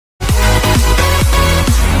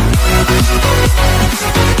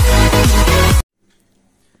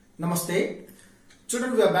Namaste.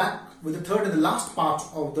 Children, we are back with the third and the last part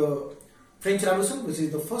of the French Revolution, which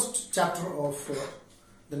is the first chapter of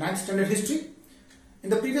the 9th standard history.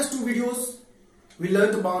 In the previous two videos, we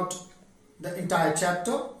learned about the entire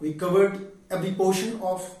chapter. We covered every portion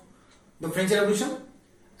of the French Revolution.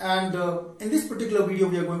 And in this particular video,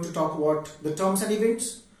 we are going to talk about the terms and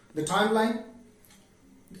events, the timeline,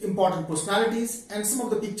 the important personalities, and some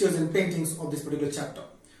of the pictures and paintings of this particular chapter.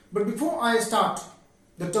 But before I start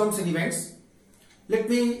the terms and events, let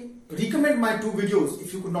me recommend my two videos.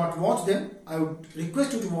 If you could not watch them, I would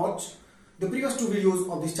request you to watch the previous two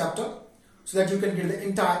videos of this chapter so that you can get the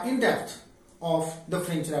entire in-depth of the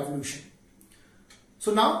French Revolution.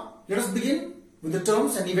 So now let us begin with the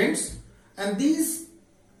terms and events. And these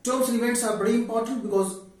terms and events are very important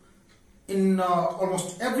because in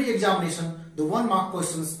almost every examination, the 1 mark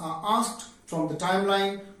questions are asked from the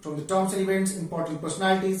timeline, from the terms and events, important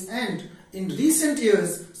personalities, and in recent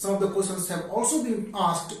years, some of the questions have also been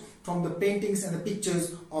asked from the paintings and the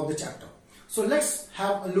pictures of the chapter. So let's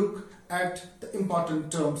have a look at the important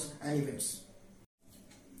terms and events.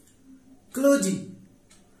 Clergy.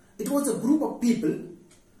 It was a group of people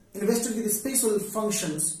invested with special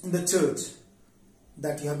functions in the church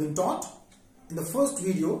that you have been taught in the first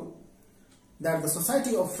video, that the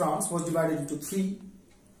society of France was divided into 3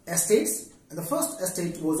 estates, and the first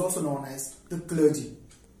estate was also known as the clergy.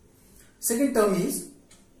 Second term is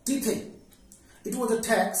tithe. It was a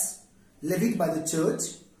tax levied by the church,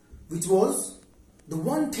 which was the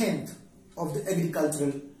 1/10 of the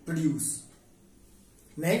agricultural produce.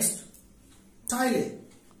 Next, taille.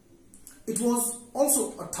 It was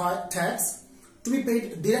also a tax to be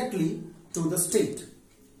paid directly to the state.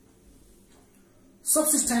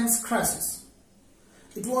 Subsistence crisis.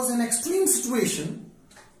 It was an extreme situation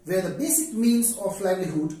where the basic means of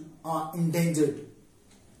livelihood are endangered.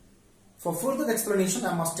 For further explanation,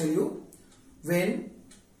 I must tell you, when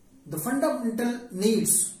the fundamental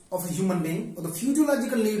needs of a human being or the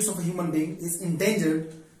physiological needs of a human being is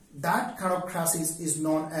endangered, that kind of crisis is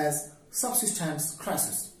known as subsistence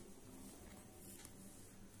crisis.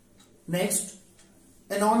 Next,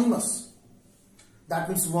 anonymous. That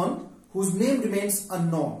means one whose name remains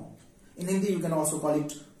unknown. In Hindi, you can also call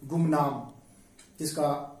it gumnaam,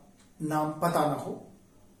 jiska naam pata na ho.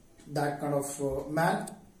 That kind of man,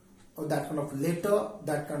 or that kind of letter,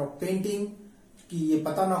 that kind of painting, कि ये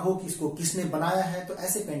पता ना हो कि इसको किसने बनाया है, तो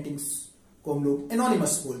ऐसे पेंटिंग्स को हम लोग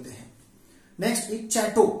एनोनिमस बोलते हैं. नेक्स्ट एक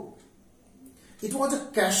चैटो. इट वॉज अ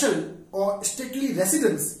कैसल और stately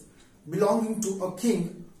residence belonging to a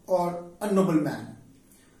king और अ नोबल मैन.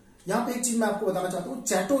 यहां पे एक चीज मैं आपको बताना चाहता हूं.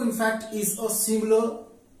 चैटो in fact is a similar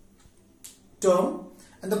term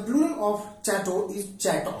and the plural of चैटो is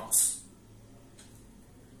चैटॉक्स.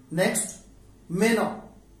 Next, मेनॉ.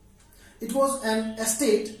 It was an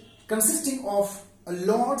estate consisting of a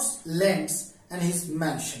lord's lands and his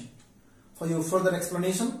mansion. For your further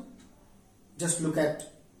explanation, just look at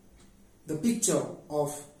the picture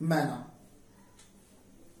of manor.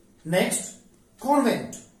 Next,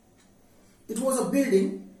 convent. It was a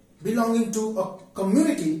building belonging to a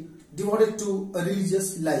community devoted to a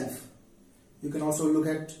religious life. You can also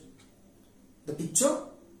look at the picture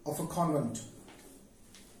of a convent.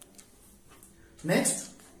 Next,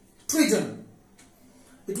 treason.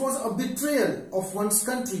 It was a betrayal of one's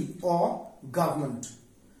country or government.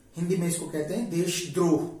 Hindi में इसको कहते हैं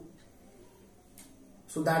देशद्रोह.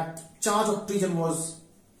 So that charge of treason was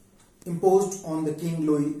imposed on the King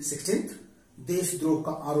Louis XVI. देशद्रोह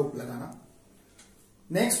का आरोप लगाना.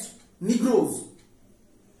 Next, Negroes.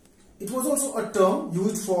 It was also a term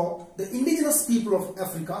used for the indigenous people of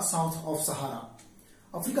Africa south of Sahara.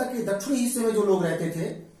 Africa के दक्षिणी हिस्से में जो लोग रहते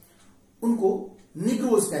थे उनको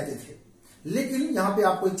निग्रोज कहते थे. लेकिन यहां पे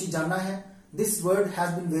आपको एक चीज जानना है, this word has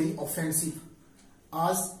been very offensive.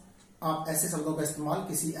 आज आप ऐसे शब्दों का इस्तेमाल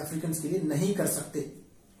किसी अफ्रीकन के लिए नहीं कर सकते.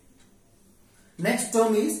 Next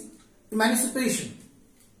term is emancipation.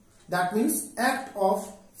 That means act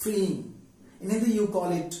of freeing. In Hindi you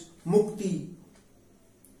call it मुक्ति.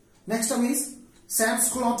 Next term is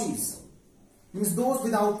सैंसक्लॉटीज, means those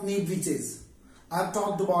without knee breaches. I have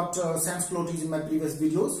talked about sansculottes in my previous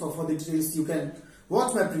videos. For the details, you can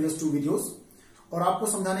watch my previous 2 videos. और आपको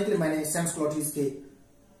समझाने के लिए मैंने sansculottes के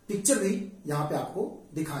picture भी यहां पे आपको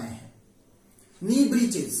दिखाए हैं. नी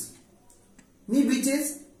ब्रीचेस. नी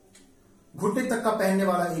ब्रीचेस घुटने तक का पहनने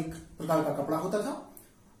वाला एक प्रकार का कपड़ा होता था.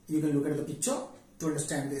 You can look at the picture to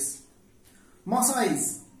understand this.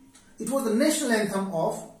 Marseillaise. It was the national anthem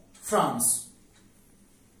of France.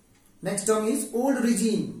 Next term is old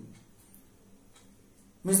regime.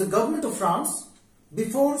 Means the government of France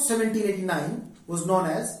before 1789 was known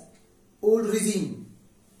as old regime.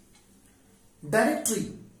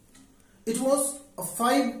 Directory. It was a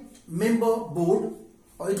 5-member board,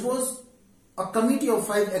 or it was a committee of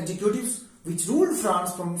 5 executives which ruled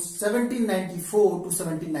France from 1794 to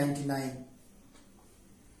 1799.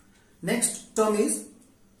 Next term is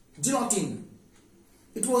guillotine.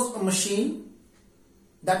 It was a machine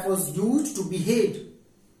that was used to behead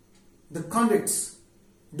the convicts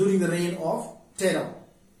during the reign of terror.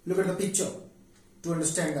 Look at the picture to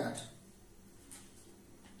understand that.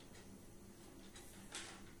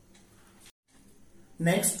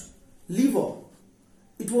 Next, livre.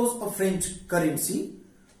 It was a French currency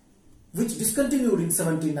which discontinued in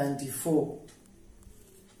 1794.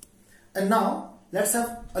 And now let's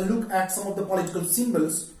have a look at some of the political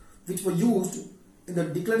symbols which were used in the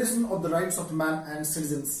Declaration of the Rights of Man and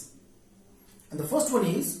Citizens. And the first one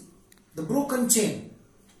is the broken chain.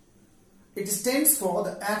 It stands for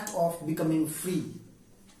the act of becoming free.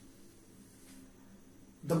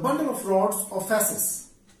 The bundle of rods or fasces.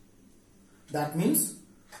 That means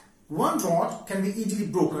one rod can be easily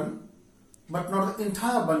broken, but not the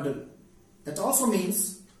entire bundle. That also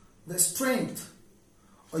means the strength,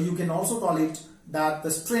 or you can also call it that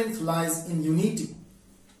the strength lies in unity.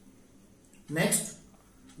 Next,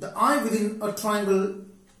 the eye within a triangle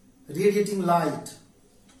radiating light.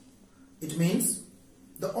 It means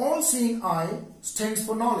the all-seeing eye stands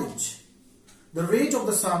for knowledge. The rays of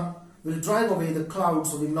the sun will drive away the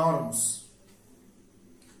clouds of ignorance.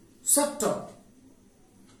 Scepter.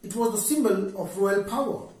 It was the symbol of royal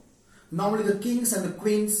power. Normally the kings and the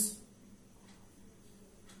queens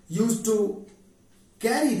used to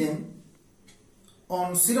carry them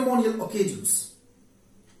on ceremonial occasions.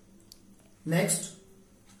 Next,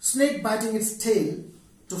 snake biting its tail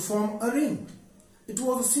to form a ring. It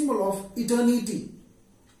was a symbol of eternity.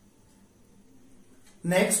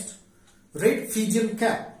 Next, red Fijian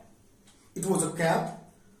cap. It was a cap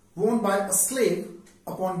worn by a slave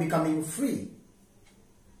upon becoming free.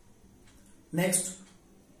 Next,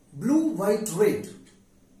 blue, white, red.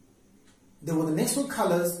 They were the national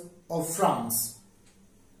colors of France.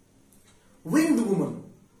 Winged woman.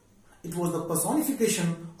 It was the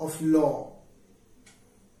personification of law.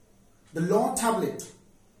 The law tablet.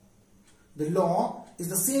 The law is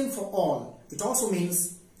the same for all. It also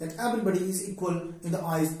means that everybody is equal in the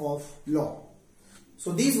eyes of law.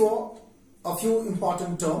 So these were a few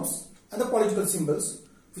important terms and the political symbols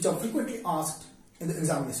which are frequently asked in the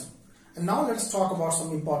examination. And now let us talk about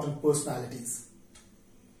some important personalities.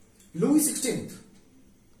 Louis XVI.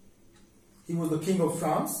 He was the King of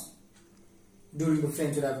France during the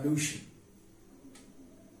French Revolution.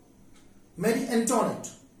 Marie Antoinette,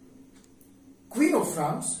 Queen of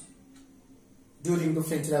France during the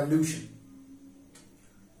French Revolution.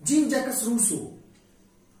 Jean-Jacques Rousseau.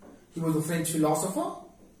 He was a French philosopher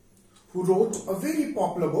who wrote a very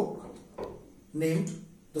popular book named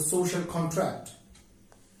The Social Contract.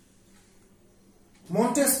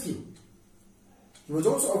 Montesquieu. He was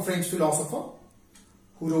also a French philosopher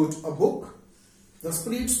who wrote a book, The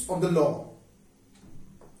Spirits of the Law.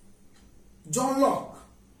 John Locke.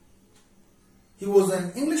 He was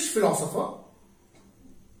an English philosopher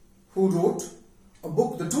who wrote a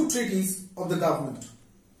book, The Two Treaties of the Government.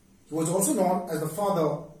 He was also known as the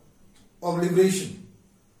father of liberation.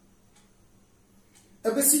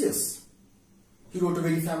 Apicius. He wrote a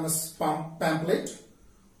very famous pamphlet,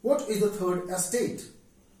 What is the Third Estate?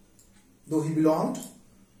 Though he belonged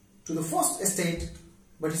to the First Estate,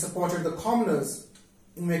 but he supported the commoners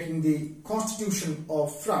in making the Constitution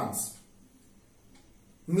of France.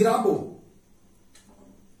 Mirabeau.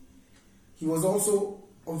 He was also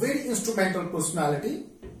a very instrumental personality,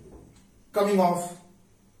 coming of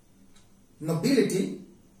nobility,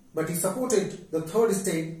 but he supported the Third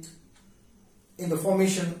Estate in the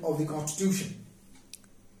formation of the Constitution.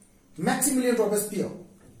 Maximilien Robespierre.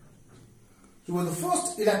 He was the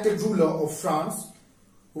first elected ruler of France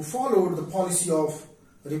who followed the policy of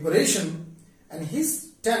reparation, and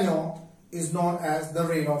his tenure is known as the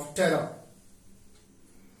Reign of Terror.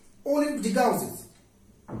 Olympe de Gouges.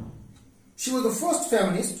 She was the first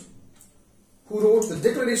feminist who wrote the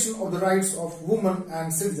Declaration of the Rights of Women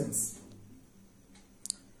and Citizens.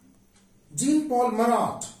 Jean-Paul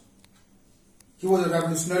Marat. He was a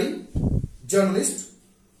revolutionary journalist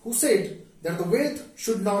who said that the wealth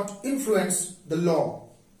should not influence the law.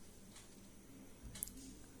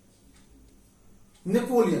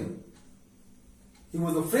 Napoleon. He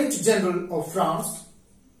was the French general of France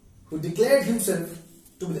who declared himself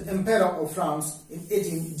to be the Emperor of France in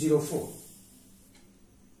 1804.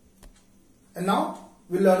 And now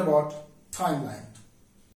we'll learn about timeline.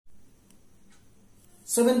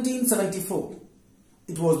 1774.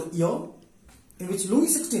 It was the year in which Louis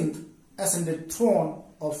XVI ascended throne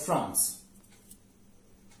of France.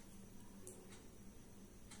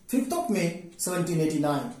 5th of May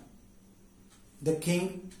 1789, the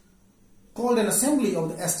king called an assembly of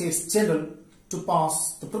the Estates General to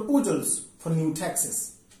pass the proposals for new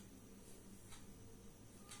taxes.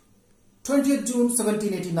 20th June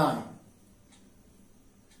 1789,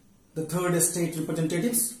 the Third Estate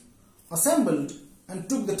representatives assembled and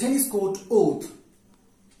took the tennis court oath.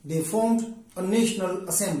 They formed a National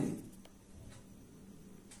Assembly.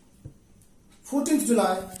 14th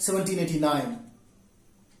July 1789,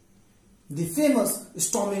 the famous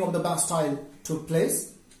storming of the Bastille took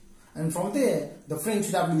place, and from there the French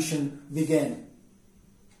Revolution began.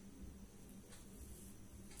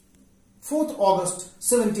 4th August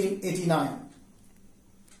 1789,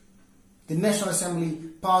 the National Assembly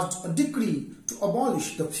passed a decree to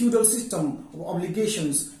abolish the feudal system of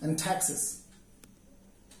obligations and taxes.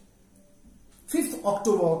 5th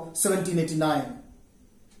October 1789,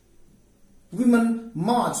 women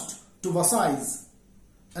marched to Versailles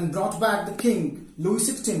and brought back the King Louis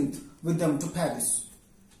XVI with them to Paris.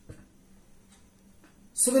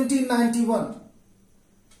 1791,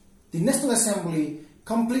 the National Assembly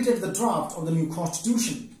completed the draft of the new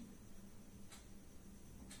constitution.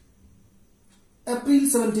 April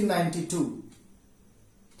 1792,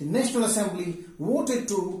 the National Assembly voted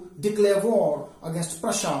to declare war against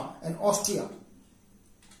Prussia and Austria.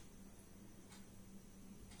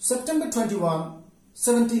 September 21,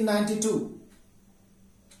 1792,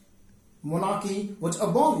 monarchy was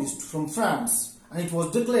abolished from France and it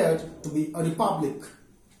was declared to be a republic.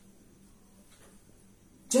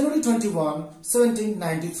 January 21,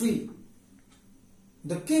 1793,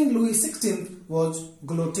 the King Louis XVI was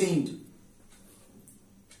guillotined.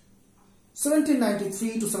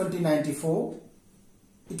 1793 to 1794,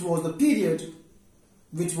 it was the period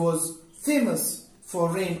which was famous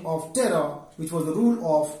for reign of terror, which was the rule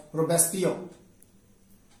of Robespierre.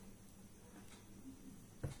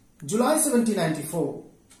 July 1794,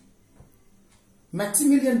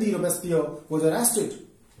 Maximilien de Robespierre was arrested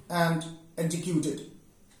and executed.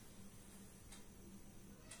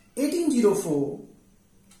 1804,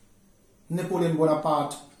 Napoleon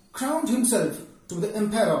Bonaparte crowned himself to be the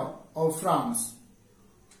Emperor of France.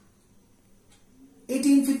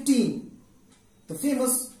 1815, the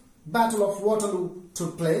famous Battle of Waterloo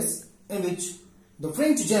took place, in which the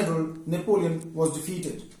French general Napoleon was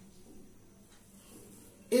defeated.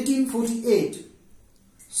 1848,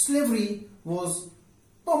 slavery was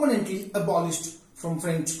permanently abolished from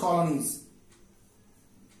French colonies.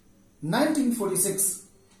 1946,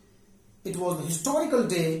 it was the historical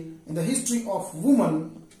day in the history of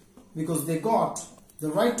women because they got the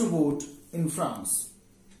right to vote in France.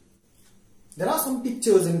 There are some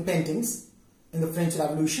pictures and paintings in the French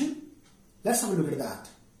Revolution. Let's have a look at that.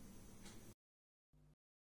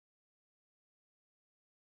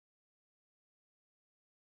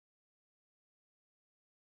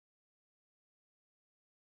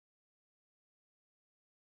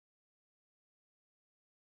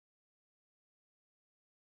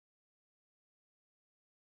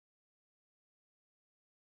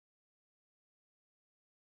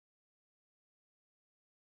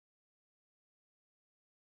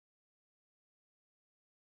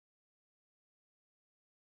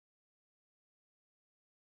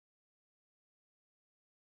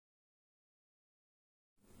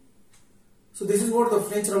 So this is what the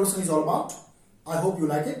French Revolution is all about. I hope you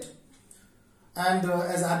like it. And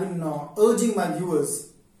as I've been urging my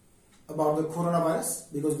viewers about the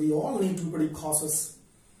coronavirus, because we all need to be pretty cautious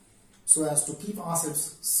so as to keep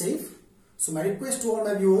ourselves safe. So my request to all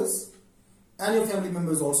my viewers and your family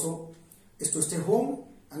members also is to stay home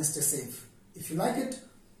and stay safe. If you like it,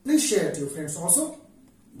 please share it to your friends also.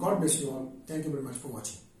 God bless you all. Thank you very much for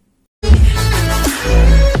watching.